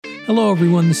Hello,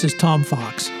 everyone. This is Tom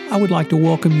Fox. I would like to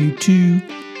welcome you to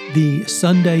the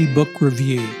Sunday Book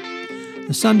Review.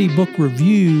 The Sunday Book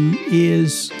Review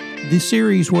is the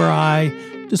series where I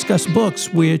discuss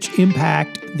books which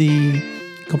impact the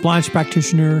compliance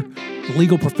practitioner, the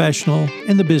legal professional,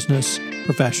 and the business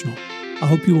professional. I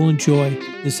hope you will enjoy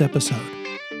this episode.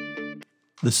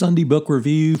 The Sunday Book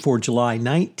Review for July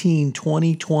 19,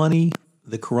 2020,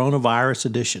 the Coronavirus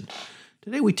edition.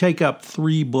 Today we take up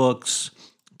three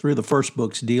of the first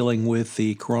books dealing with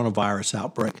the coronavirus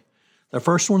outbreak. The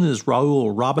first one is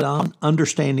Rahul Rabadhan,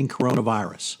 Understanding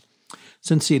Coronavirus.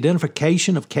 Since the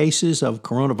identification of cases of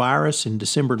coronavirus in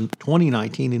December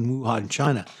 2019 in Wuhan,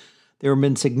 China, there have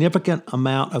been significant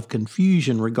amount of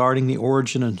confusion regarding the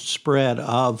origin and spread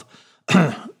of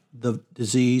the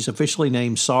disease, officially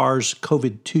named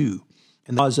SARS-CoV-2,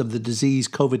 and the cause of the disease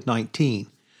COVID-19.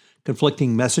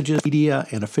 Conflicting messages, media,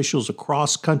 and officials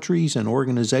across countries and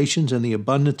organizations, and the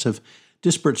abundance of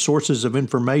disparate sources of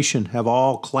information have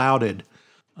all clouded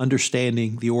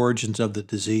understanding the origins of the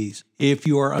disease. If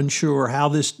you are unsure how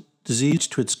this disease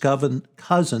to its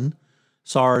cousin,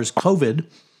 SARS-CoV,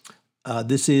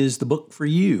 this is the book for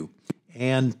you,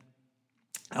 and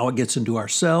how it gets into our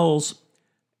cells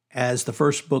as the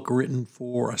first book written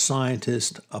for a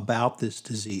scientist about this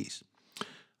disease.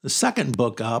 The second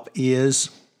book up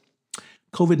is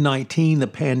COVID-19, the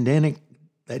pandemic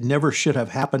that never should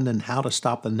have happened and how to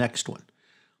stop the next one,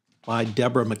 by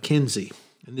Deborah McKenzie.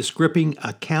 In this gripping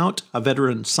account, a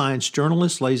veteran science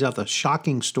journalist lays out the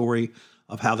shocking story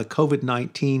of how the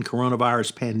COVID-19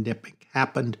 coronavirus pandemic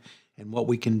happened and what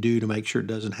we can do to make sure it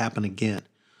doesn't happen again.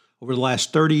 Over the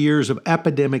last 30 years of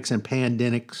epidemics and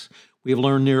pandemics, we have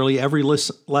learned nearly every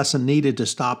lesson needed to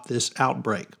stop this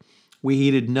outbreak. We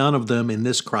heeded none of them in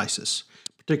this crisis,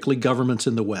 particularly governments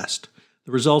in the West.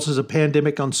 The result is a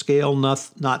pandemic on scale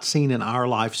not seen in our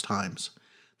lifetimes.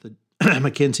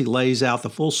 McKenzie lays out the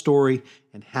full story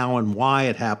and how and why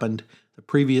it happened. The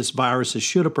previous viruses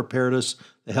should have prepared us,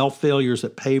 the health failures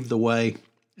that paved the way,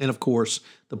 and of course,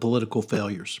 the political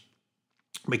failures.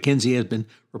 McKenzie has been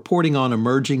reporting on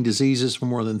emerging diseases for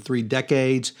more than 3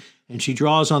 decades, and she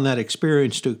draws on that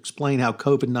experience to explain how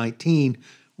COVID-19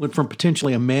 went from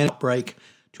potentially a man outbreak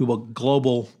to a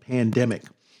global pandemic.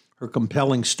 Her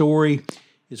compelling story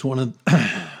is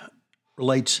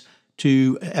relates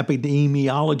to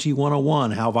Epidemiology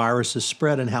 101, how viruses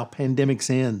spread and how pandemics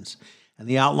ends, and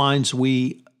the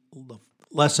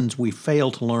lessons we fail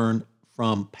to learn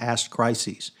from past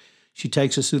crises. She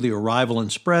takes us through the arrival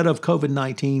and spread of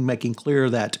COVID-19, making clear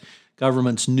that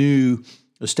governments knew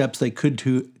the steps they could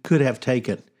have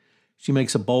taken. She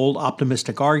makes a bold,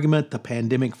 optimistic argument the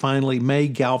pandemic finally may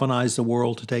galvanize the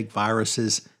world to take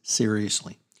viruses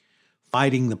seriously.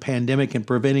 Fighting the pandemic and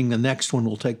preventing the next one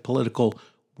will take political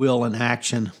will and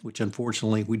action, which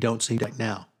unfortunately we don't see right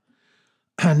now.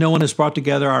 No one has brought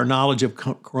together our knowledge of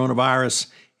coronavirus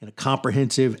in a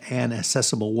comprehensive and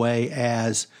accessible way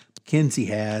as McKenzie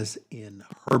has in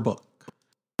her book.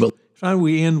 Finally,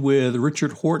 we end with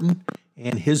Richard Horton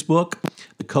and his book,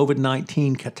 The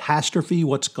COVID-19 Catastrophe,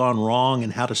 What's Gone Wrong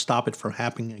and How to Stop It from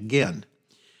Happening Again.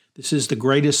 This is the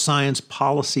greatest science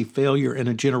policy failure in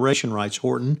a generation, writes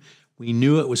Horton. We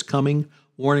knew it was coming.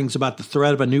 Warnings about the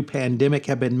threat of a new pandemic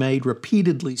have been made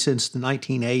repeatedly since the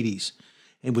 1980s.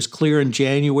 It was clear in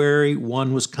January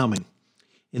one was coming.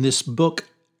 In this book,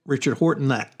 Richard Horton,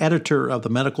 the editor of the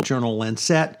medical journal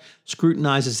Lancet,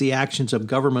 scrutinizes the actions of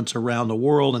governments around the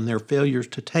world and their failures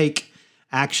to take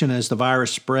action as the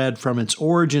virus spread from its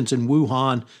origins in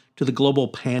Wuhan to the global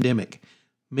pandemic.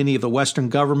 Many of the Western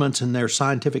governments and their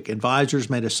scientific advisors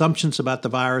made assumptions about the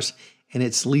virus and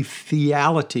its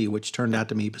lethality, which turned out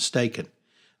to be mistaken.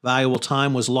 Valuable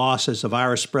time was lost as the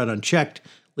virus spread unchecked,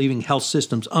 leaving health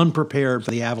systems unprepared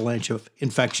for the avalanche of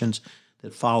infections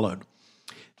that followed.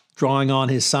 Drawing on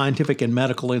his scientific and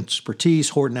medical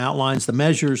expertise, Horton outlines the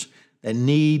measures that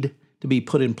need to be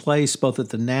put in place both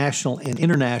at the national and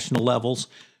international levels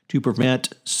to prevent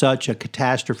such a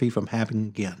catastrophe from happening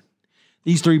again.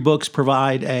 These 3 books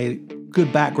provide a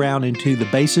good background into the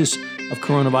basis of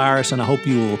coronavirus, and I hope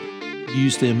you will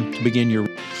use them to begin your...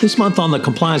 This month on the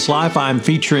Compliance Life, I'm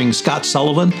featuring Scott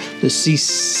Sullivan, the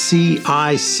CCICO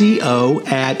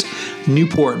at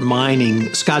Newport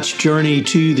Mining. Scott's journey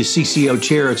to the CCO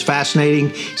chair, it's fascinating.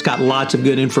 It's got lots of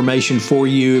good information for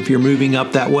you if you're moving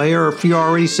up that way or if you're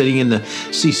already sitting in the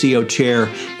CCO chair,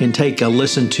 and take a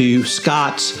listen to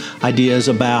Scott's ideas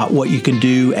about what you can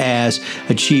do as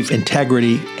a Chief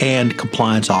Integrity and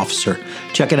Compliance Officer.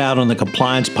 Check it out on the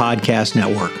Compliance Podcast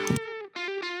Network.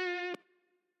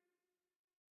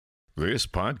 This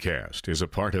podcast is a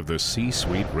part of the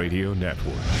C-Suite Radio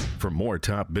Network. For more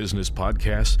top business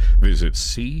podcasts, visit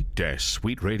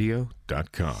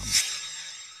c-suiteradio.com.